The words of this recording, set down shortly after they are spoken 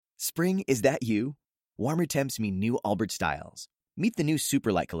Spring, is that you? Warmer temps mean new Allbirds styles. Meet the new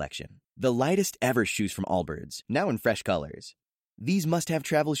Superlight collection, the lightest ever shoes from Allbirds, now in fresh colors. These must-have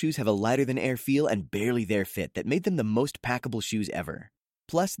travel shoes have a lighter-than-air feel and barely there fit that made them the most packable shoes ever.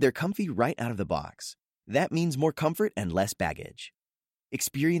 Plus, they're comfy right out of the box. That means more comfort and less baggage.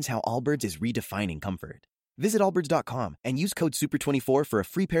 Experience how Allbirds is redefining comfort. Visit allbirds.com and use code SUPER24 for a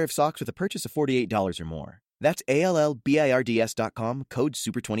free pair of socks with a purchase of $48 or more. That's ALLBIRDS.com, code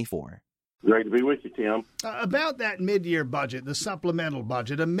SUPER24. Great to be with you, Tim. About that mid-year budget, the supplemental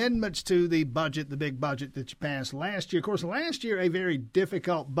budget, amendments to the budget, the big budget that you passed last year. Of course, last year, a very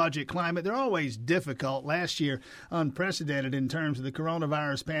difficult budget climate. They're always difficult. Last year, unprecedented in terms of the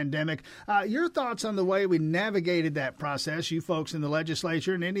coronavirus pandemic. Your thoughts on the way we navigated that process, you folks in the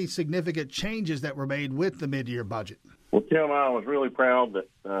legislature, and any significant changes that were made with the mid-year budget? Well, Tim, I was really proud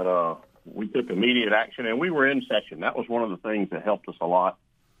that we took immediate action, and we were in session. That was one of the things that helped us a lot.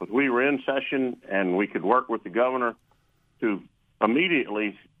 But we were in session, and we could work with the governor to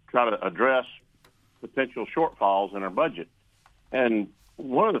immediately try to address potential shortfalls in our budget. And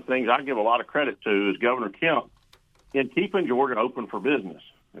one of the things I give a lot of credit to is Governor Kemp in keeping Georgia open for business.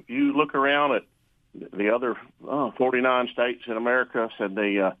 If you look around at the other 49 states in America,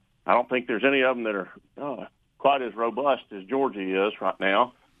 I don't think there's any of them that are quite as robust as Georgia is right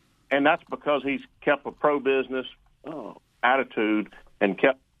now. And that's because he's kept a pro-business attitude and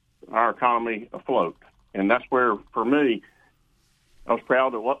kept our economy afloat. And that's where, for me, I was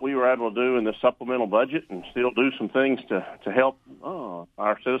proud of what we were able to do in this supplemental budget and still do some things to help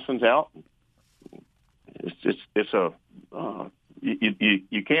our citizens out.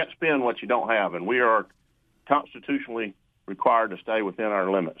 You can't spend what you don't have, and we are constitutionally required to stay within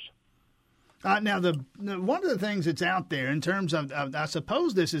our limits. Now, one of the things that's out there in terms of, I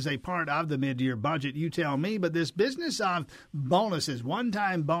suppose this is a part of the mid-year budget, you tell me, but this business of bonuses,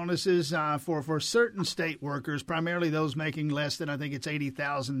 one-time bonuses for certain state workers, primarily those making less than, I think it's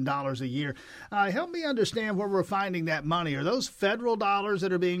 $80,000 a year. Help me understand where we're finding that money. Are those federal dollars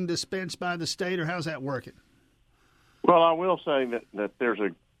that are being dispensed by the state, or how's that working? Well, I will say that there's a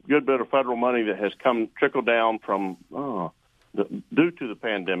good bit of federal money that has trickled down from due to the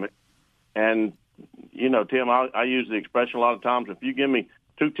pandemic. And, you know, Tim, I use the expression a lot of times, if you give me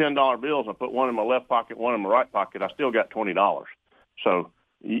two $10 bills, I put one in my left pocket, one in my right pocket, I still got $20. So,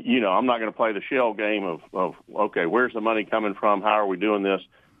 you know, I'm not going to play the shell game of, okay, where's the money coming from? How are we doing this?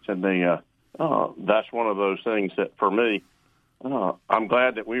 And that's one of those things that, for me, I'm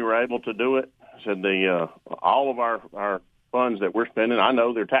glad that we were able to do it. All of our funds that we're spending, I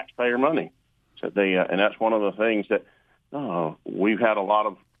know they're taxpayer money. And that's one of the things that we've had a lot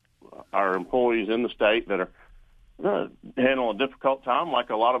of our employees in the state that are handling a difficult time, like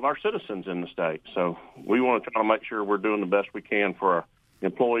a lot of our citizens in the state. So we want to try to make sure we're doing the best we can for our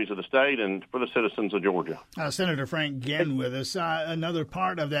employees of the state and for the citizens of Georgia. Senator Frank Ginn with us. Another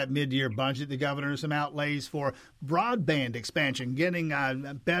part of that mid-year budget, the governor some outlays for broadband expansion, getting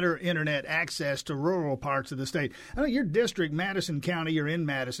better Internet access to rural parts of the state. I know your district, Madison County, you're in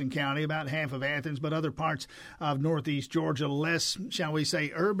Madison County, about half of Athens, but other parts of northeast Georgia, less, shall we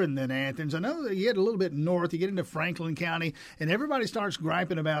say, urban than Athens. I know that you get a little bit north, you get into Franklin County, and everybody starts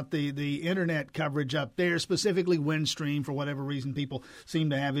griping about the Internet coverage up there, specifically Windstream. For whatever reason, people seem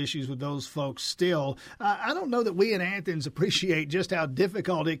to have issues with those folks still. I don't know that we in Athens appreciate just how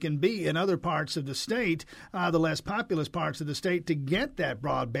difficult it can be in other parts of the state, the less populous parts of the state, to get that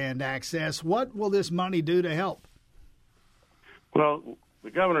broadband access. What will this money do to help? Well,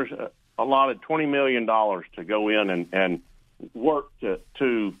 the governor's allotted $20 million to go in and work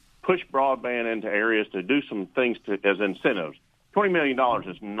to push broadband into areas, to do some things as incentives. $20 million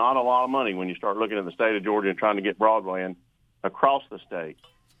is not a lot of money when you start looking at the state of Georgia and trying to get broadband across the state.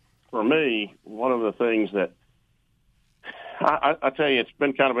 For me, one of the things that I tell you, it's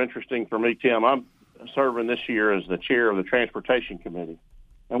been kind of interesting for me, Tim. I'm serving this year as the chair of the Transportation Committee.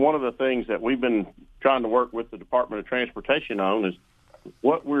 And one of the things that we've been trying to work with the Department of Transportation on is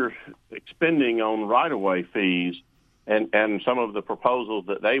what we're expending on right-of-way fees and some of the proposals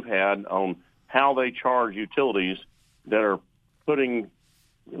that they've had on how they charge utilities that are putting,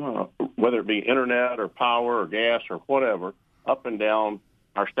 whether it be internet or power or gas or whatever, up and down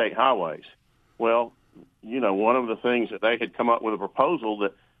our state highways. Well, you know, one of the things that they had come up with a proposal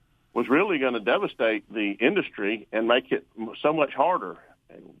that was really going to devastate the industry and make it so much harder.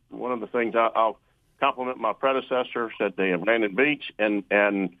 And one of the things I'll compliment my predecessor, said they have Brandon Beach and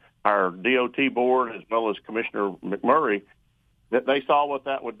our DOT board, as well as Commissioner McMurray, that they saw what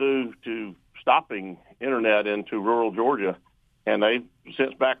that would do to stopping internet into rural Georgia, and they've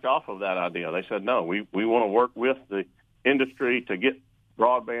since backed off of that idea. They said, no, we want to work with the industry to get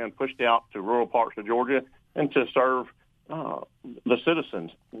broadband pushed out to rural parts of Georgia and to serve the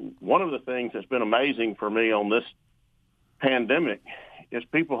citizens. One of the things that's been amazing for me on this pandemic is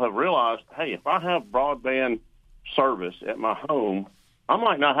people have realized, hey, if I have broadband service at my home, I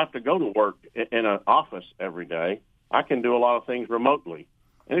might not have to go to work in an office every day. I can do a lot of things remotely.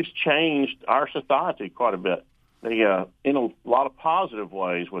 And it's changed our society quite a bit in a lot of positive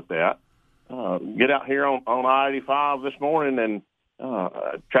ways with that. Get out here on I-85 this morning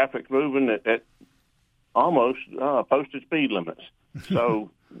and traffic's moving at almost posted speed limits. So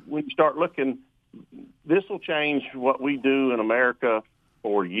when you start looking, this will change what we do in America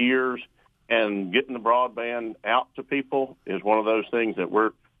for years, and getting the broadband out to people is one of those things that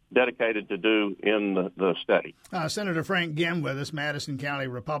we're dedicated to do in the state. Senator Frank Gimm with us, Madison County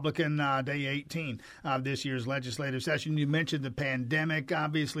Republican, day 18 of this year's legislative session. You mentioned the pandemic,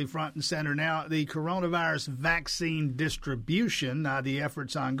 obviously front and center now. The coronavirus vaccine distribution, the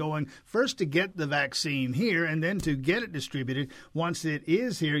efforts ongoing, first to get the vaccine here and then to get it distributed once it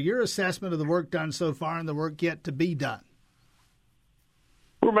is here. Your assessment of the work done so far and the work yet to be done?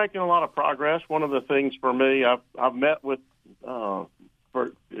 We're making a lot of progress. One of the things for me, I've met with our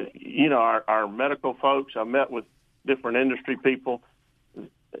medical folks. I've met with different industry people.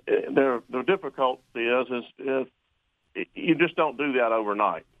 The difficulty is you just don't do that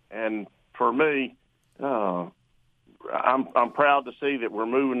overnight. And for me, I'm proud to see that we're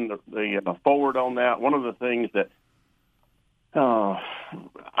moving the forward on that. One of the things that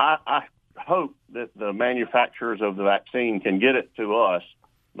I hope that the manufacturers of the vaccine can get it to us,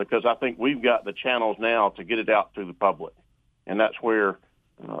 because I think we've got the channels now to get it out to the public. And that's where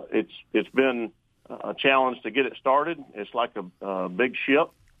it's been a challenge to get it started. It's like a big ship.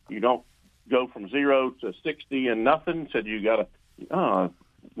 You don't go from 0 to 60 and nothing. So you got to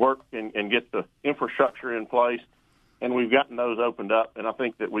work and get the infrastructure in place. And we've gotten those opened up, and I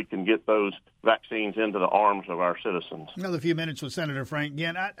think that we can get those vaccines into the arms of our citizens. Another few minutes with Senator Frank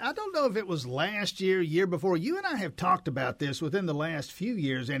Gimm. I don't know if it was last year before. You and I have talked about this within the last few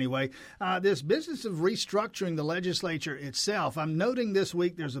years anyway, this business of restructuring the legislature itself. I'm noting this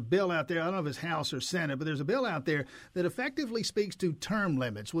week there's a bill out there, I don't know if it's House or Senate, but there's a bill out there that effectively speaks to term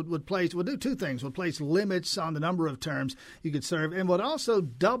limits, would do two things, would place limits on the number of terms you could serve, and would also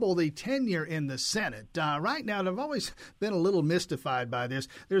double the tenure in the Senate. Right now, I've always been a little mystified by this.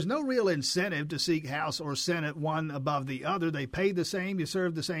 There's no real incentive to seek House or Senate one above the other. They pay the same, you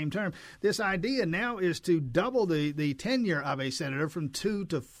serve the same term. This idea now is to double the tenure of a senator from 2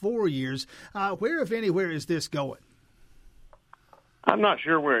 to 4 years. Where, if anywhere, is this going? I'm not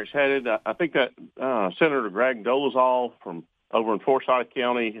sure where it's headed. I think that Senator Greg Dolezal from over in Forsyth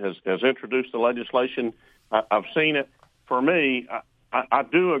County has introduced the legislation. I've seen it. For me, I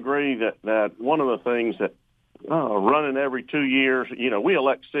do agree that one of the things that running every 2 years, we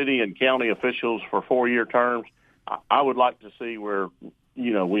elect city and county officials for 4-year terms. I would like to see where,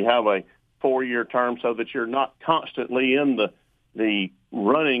 we have a 4-year term so that you're not constantly in the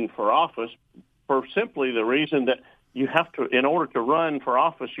running for office, for simply the reason that you have to, in order to run for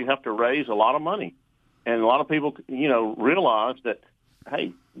office, you have to raise a lot of money. And a lot of people, realize that,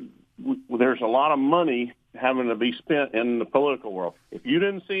 hey, there's a lot of money having to be spent in the political world. If you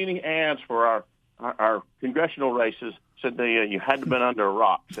didn't see any ads for our congressional races, said you had to have been under a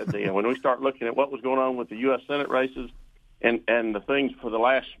rock. Said when we start looking at what was going on with the U.S. Senate races and the things for the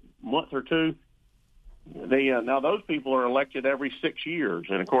last month or two, now those people are elected every 6 years.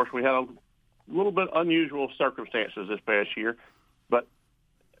 And, of course, we had a little bit unusual circumstances this past year. But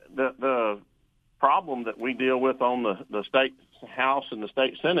the problem that we deal with on the state House and the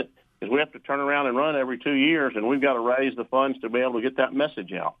state Senate is we have to turn around and run every 2 years, and we've got to raise the funds to be able to get that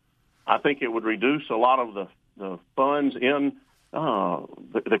message out. I think it would reduce a lot of the funds in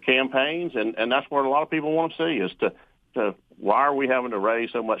the campaigns, and that's what a lot of people want to see is to why are we having to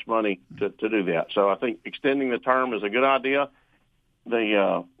raise so much money to do that? So I think extending the term is a good idea.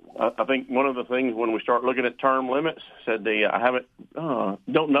 I think one of the things when we start looking at term limits, don't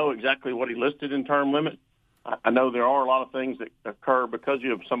know exactly what he listed in term limits. I know there are a lot of things that occur because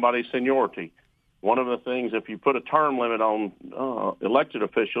you have somebody's seniority. One of the things, if you put a term limit on elected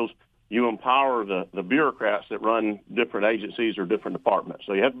officials, you empower the bureaucrats that run different agencies or different departments.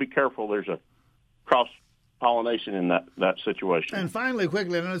 So you have to be careful. There's a cross-pollination in that situation. And finally,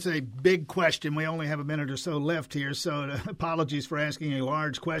 quickly, I know it's a big question. We only have a minute or so left here, so apologies for asking a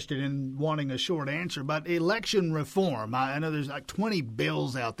large question and wanting a short answer. But election reform, I know there's like 20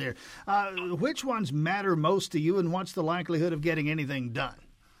 bills out there. Which ones matter most to you, and what's the likelihood of getting anything done?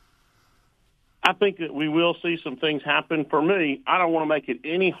 I think that we will see some things happen. For me, I don't want to make it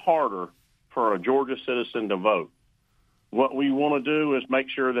any harder for a Georgia citizen to vote. what we want to do is make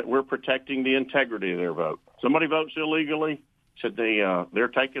sure that we're protecting the integrity of their vote. Somebody votes illegally, said they're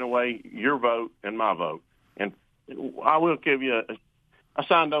taking away your vote and my vote. And I will give you I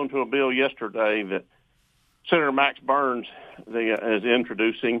signed on to a bill yesterday that Senator Max Burns is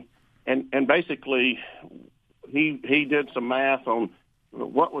introducing, and basically he did some math on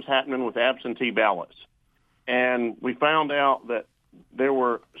what was happening with absentee ballots. And we found out that there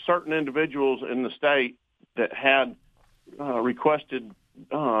were certain individuals in the state that had requested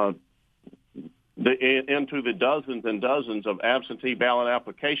into the dozens and dozens of absentee ballot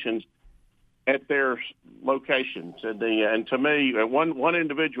applications at their locations. And to me, one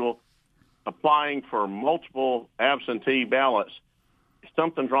individual applying for multiple absentee ballots,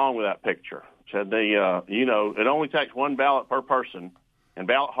 something's wrong with that picture. Said it only takes one ballot per person, and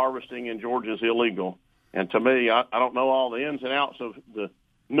ballot harvesting in Georgia is illegal. And to me, I don't know all the ins and outs of the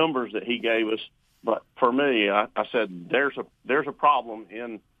numbers that he gave us, but for me, I said there's a problem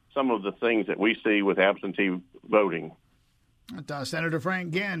in some of the things that we see with absentee voting. Senator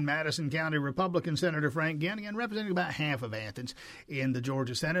Frank Ginn, Madison County Republican Senator Frank Ginn, again representing about half of Athens in the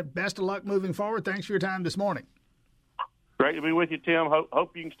Georgia Senate. Best of luck moving forward. Thanks for your time this morning. Great to be with you, Tim.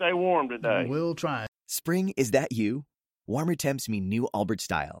 Hope you can stay warm today. We'll try. Spring, is that you? Warmer temps mean new Allbirds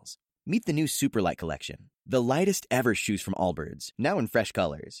styles. Meet the new Superlight collection, the lightest ever shoes from Allbirds, now in fresh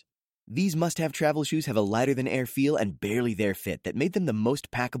colors. These must-have travel shoes have a lighter-than-air feel and barely there fit that made them the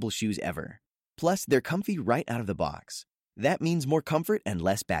most packable shoes ever. Plus, they're comfy right out of the box. That means more comfort and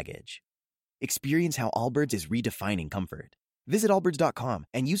less baggage. Experience how Allbirds is redefining comfort. Visit allbirds.com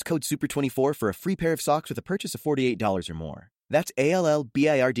and use code SUPER24 for a free pair of socks with a purchase of $48 or more. That's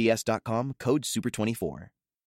ALLBIRDS.com, code SUPER24.